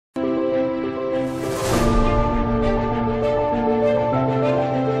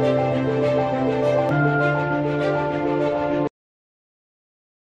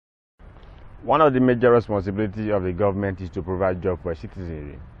One of the major responsibilities of the government is to provide jobs for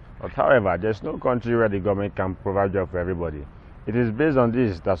citizenry. But however, there's no country where the government can provide jobs for everybody. It is based on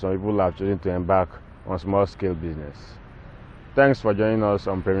this that some people have chosen to embark on small-scale business. Thanks for joining us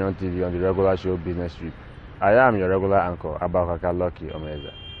on Premium TV on the regular show Business Trip. I am your regular anchor, Abakaka Lucky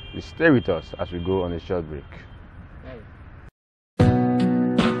Omeza. Please stay with us as we go on a short break.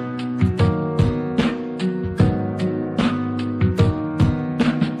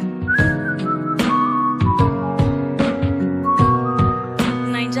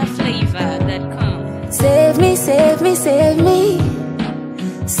 Save me, save me, save me.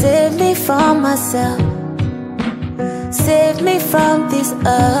 Save me from myself. Save me from this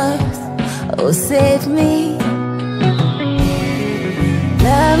earth. Oh, save me.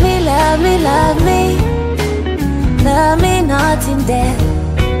 Love me, love me, love me. Love me not in death.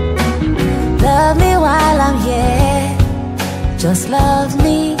 Love me while I'm here. Just love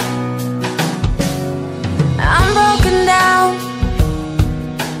me. I'm broken down.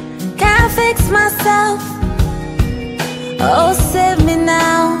 Can't fix myself. Oh, save me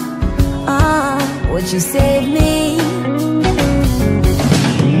now. Would you save me?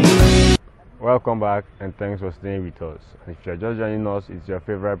 Welcome back and thanks for staying with us. And if you're just joining us, it's your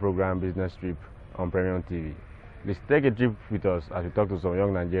favorite program, Business Trip, on Premium TV. Please take a trip with us as we talk to some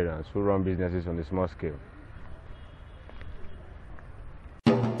young Nigerians who run businesses on a small scale.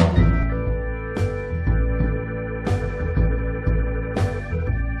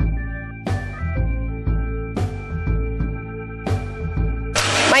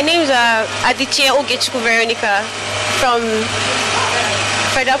 My name is Adichie Ogechukwu Veronica from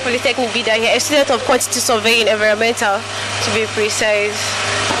Federal Polytechnic Bida here, a student of quantity surveying environmental to be precise.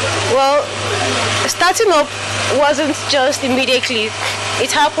 Well, starting up wasn't just immediately.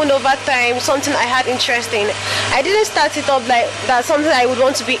 It happened over time, something I had interest in. I didn't start it up like that's something I would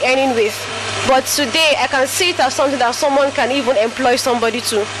want to be earning with. But today I can see it as something that someone can even employ somebody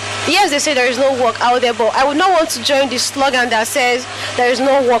to. Yes, they say there is no work out there, but I would not want to join the slogan that says there is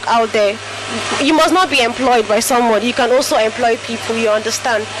no work out there. You must not be employed by someone. You can also employ people, you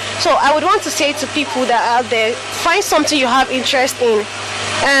understand? So I would want to say to people that are out there, find something you have interest in,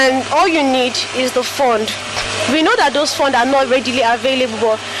 and all you need is the fund. We know that those funds are not readily available,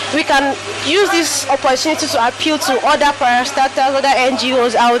 but we can use this opportunity to appeal to other parastatals, other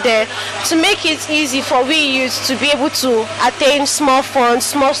NGOs out there to make it easy for we youths to be able to attain small funds,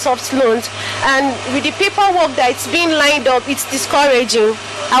 small soft loans. And with the paperwork that's being lined up, it's discouraging.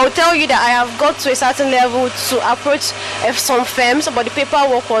 I will tell you that I have got to a certain level to approach some firms, but the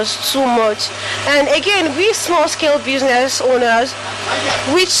paperwork was too much. And again, we small-scale business owners,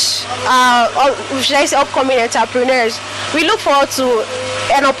 which are, should I say, upcoming entrepreneurs, we look forward to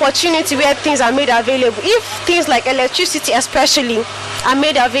an opportunity where things are made available. If things like electricity especially are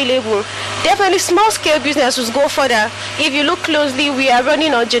made available, definitely small-scale business will go further. If you look closely, we are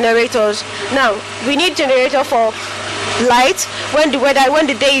running on generators. Now, we need generator for light when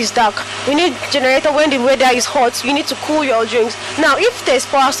the day is dark. We need generator when the weather is hot. You need to cool your drinks. Now, if there's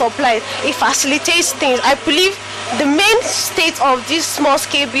power supply, it facilitates things. I believe the main state of this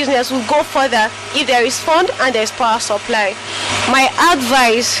small-scale business will go further if there is fund and there's power supply. My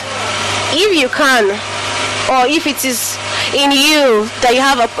advice, if you can, or if it is in you that you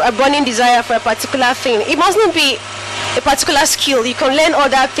have a burning desire for a particular thing, it must not be a particular skill. You can learn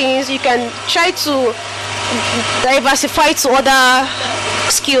other things. You can try to diversify to other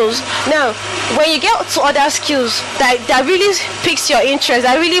skills. Now, when you get to other skills that really piques your interest,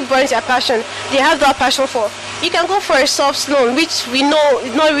 that really burns your passion, you have that passion for, you can go for a soft loan, which we know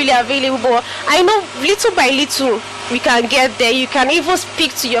is not really available. I know little by little we can get there. You can even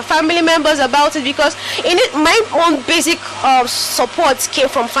speak to your family members about it, because in it, my own basic support came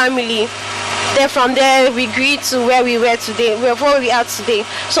from family. Then from there we grew to where we were today, where we are today.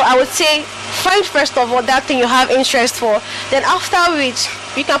 So I would say, find first of all that thing you have interest for. Then after which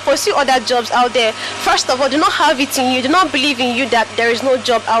you can pursue other jobs out there. First of all, do not have it in you, do not believe in you that there is no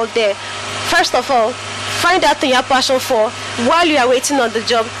job out there. First of all, find that thing you have passion for while you are waiting on the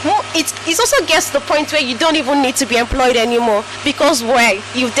job. It also gets to the point where you don't even need to be employed anymore, because why?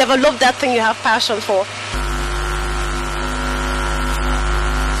 You've developed that thing you have passion for.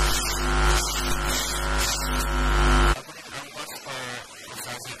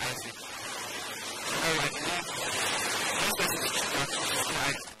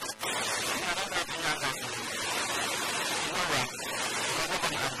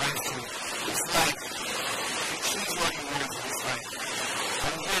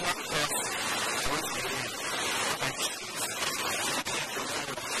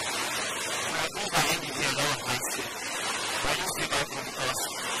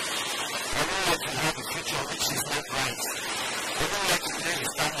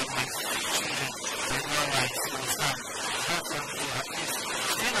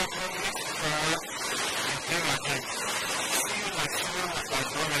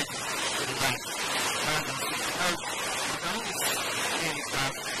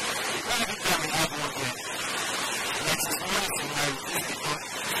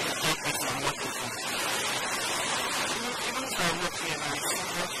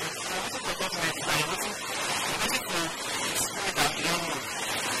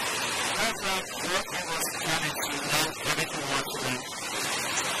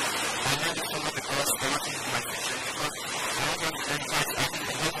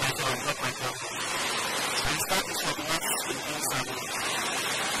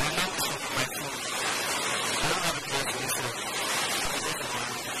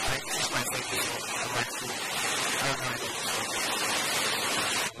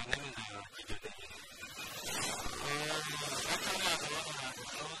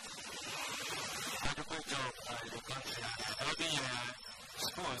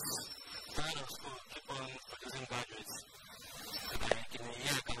 schools, kind of school, keep on producing graduates. Like in a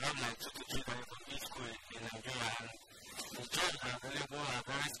year, I can have like 2 to 3 graduates from each school in Nigeria, and the jobs that are available are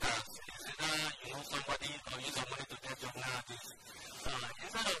very scarce. It's either you know somebody or use your money to get job nowadays.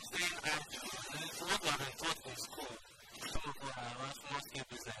 Instead of saying it's what we have been taught in school, some of us are around small-scale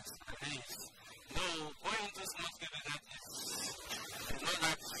business. At least, no, going into small-scale business is not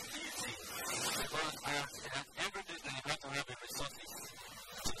that easy, because as every business you have to have the resources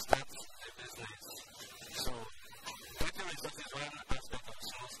to start the business. So, getting resources is one aspect of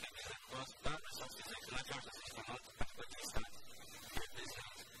small-scale business, because that resources, like financial resources, cannot adequately start a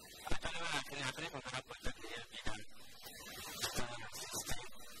business. Actually, when I finished from Federal Polytechnic Bida, 2016.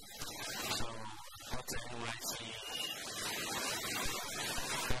 So, got to NYC.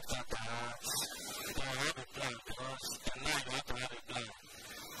 After that, I have a plan, because now you have to have a plan.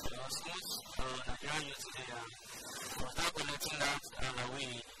 Because most Nigerian youth today will start collecting that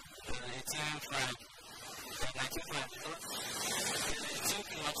away in 18.5, like 19.5, because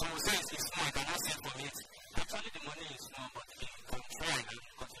some will say it's small, I cannot save from it. Actually, the money is small, but you can try and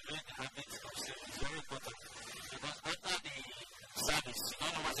cultivate the habit of saving. It's very important, because after the service, you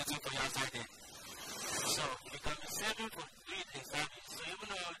don't know what's waiting for you outside there. So, you can be saving for doing in service. So, even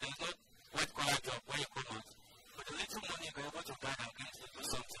though there's not white collar job where you come out, with the little money you're able to buy and get to do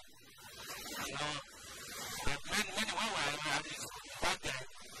something. You know, many when we were at this back then,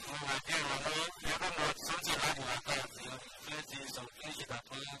 when we were there, you never know something like your account, you know, places, some finish it at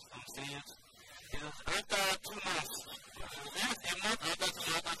once, some sales. You know, after 2 months, yes, a month after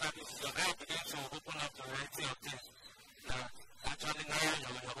 2 months after service, your eye begins to open up to variety of things. Now, actually, now you're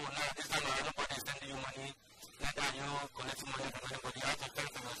on your own. Now, this time around, nobody is sending you money. Neither are you collecting money from anybody. You have to pay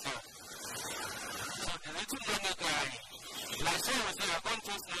for yourself. So, the little money guy, like someone will say, I've gone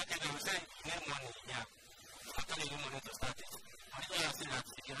through smoking, they will say, you need money. Yeah. Actually, you need money to start it. But you can see that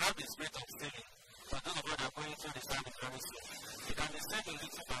if you have the spirit of saving, for those of you that are going through the service very soon, you can be saving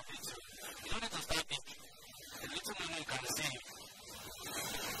little by little. You don't need to start big. The little money you can save,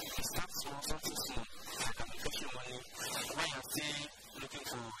 you start small, something small. You can be fetching money. When you're still looking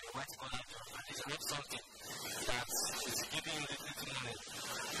for a white collar job, at least you have something that is giving you little money.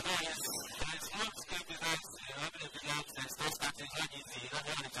 Yes, it's not scale business, having a business that starts starting is not easy. You don't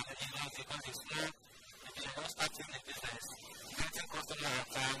have the challenges not because it's small. If you're not starting a business, getting customers at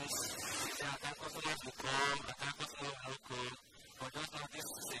times, there are times customers will come, at times customers will not come. But just know this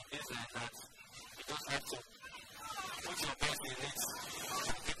is a business that you just have to put your best in it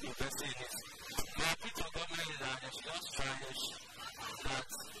and keep investing in it. My appeal to government is that they should just try that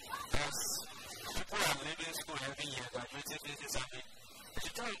as people are leaving school every year, graduating business service, they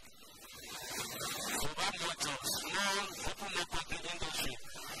should try provide more jobs, open more content industry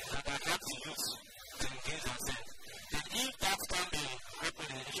that attracts the youth to engage themselves. And if that can be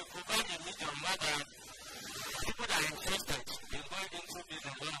happening, you should provide a medium where people that are interested in going into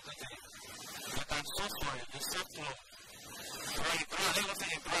business, one of the things, they can source for it, they source for or a grant, let me say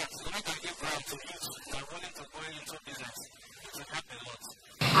a grant, so they can give grant to youth that are willing to go into business. It will help a lot.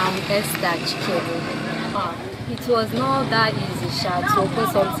 I'm Esther Chikebu. It was not that easy, to open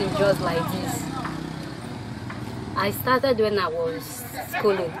something just like this. I started when I was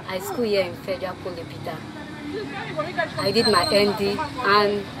schooling. I school here in Federal Polytechnic Bida. I did my ND,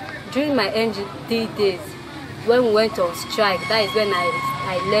 and during my ND days, when we went on strike, that is when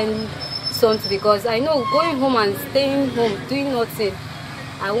I learned something, because I know going home and staying home, doing nothing,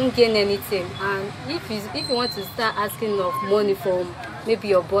 I won't gain anything. And if you want to start asking of money from maybe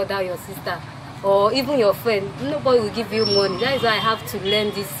your brother, your sister, or even your friend, nobody will give you money. That is why I have to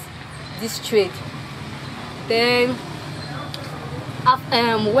learn this trade. Then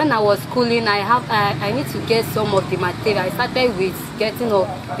when I was schooling, I need to get some of the material. I started with getting of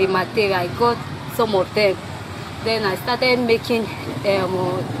the material. I got some of them. Then I started making hair.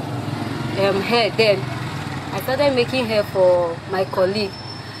 Then I started making hair for my colleague.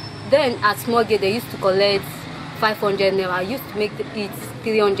 Then at small gate, they used to collect 500 naira. I used to make it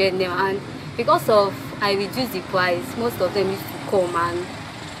 300 naira, and because of I reduced the price, most of them used to come, and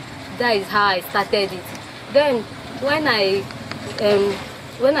that is how I started it. Then when I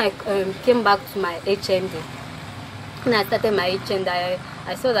came back to my HND, when I started my HND,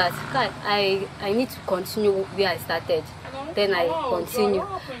 I saw that I need to continue where I started. Then I continue.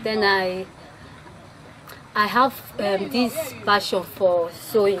 Then I have this passion for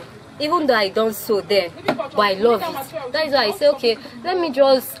sewing. Even though I don't sew then, but I love it. That is why I say, okay, let me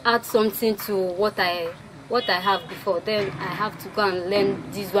just add something to what I have before. Then I have to go and learn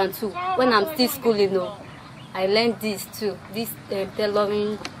this one too. When I'm still schooling, I learned this too, this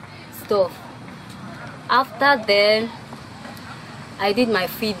tailoring stuff. After then, I did my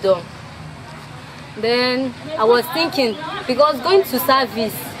freedom. Then I was thinking, because going to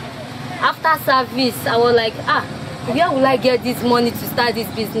service, after service, I was like, where will I get this money to start this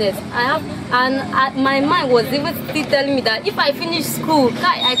business? My mind was even still telling me that if I finish school,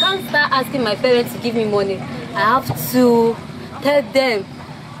 I can't start asking my parents to give me money. I have to tell them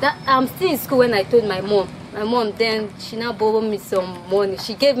that I'm still in school. When I told my mom, then she now borrowed me some money.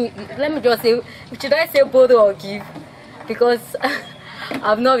 She gave me, let me just say, should I say borrow or give? Because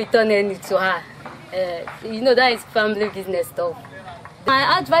I've not returned any to her. That is family business stuff.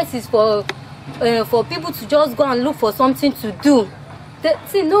 My advice is for people to just go and look for something to do.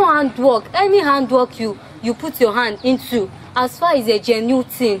 See, no handwork. Any handwork you put your hand into, as far as a genuine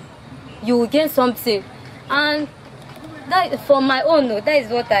thing, you will get something. And that, for my own, that is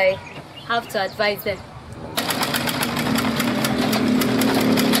what I have to advise them.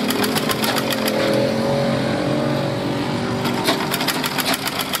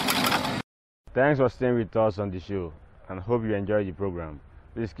 Thanks for staying with us on the show, and hope you enjoyed the program.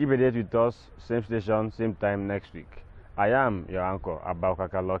 Please keep a date with us, same station, same time next week. I am your anchor,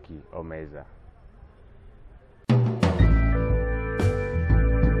 Abakaka Lucky Omeza.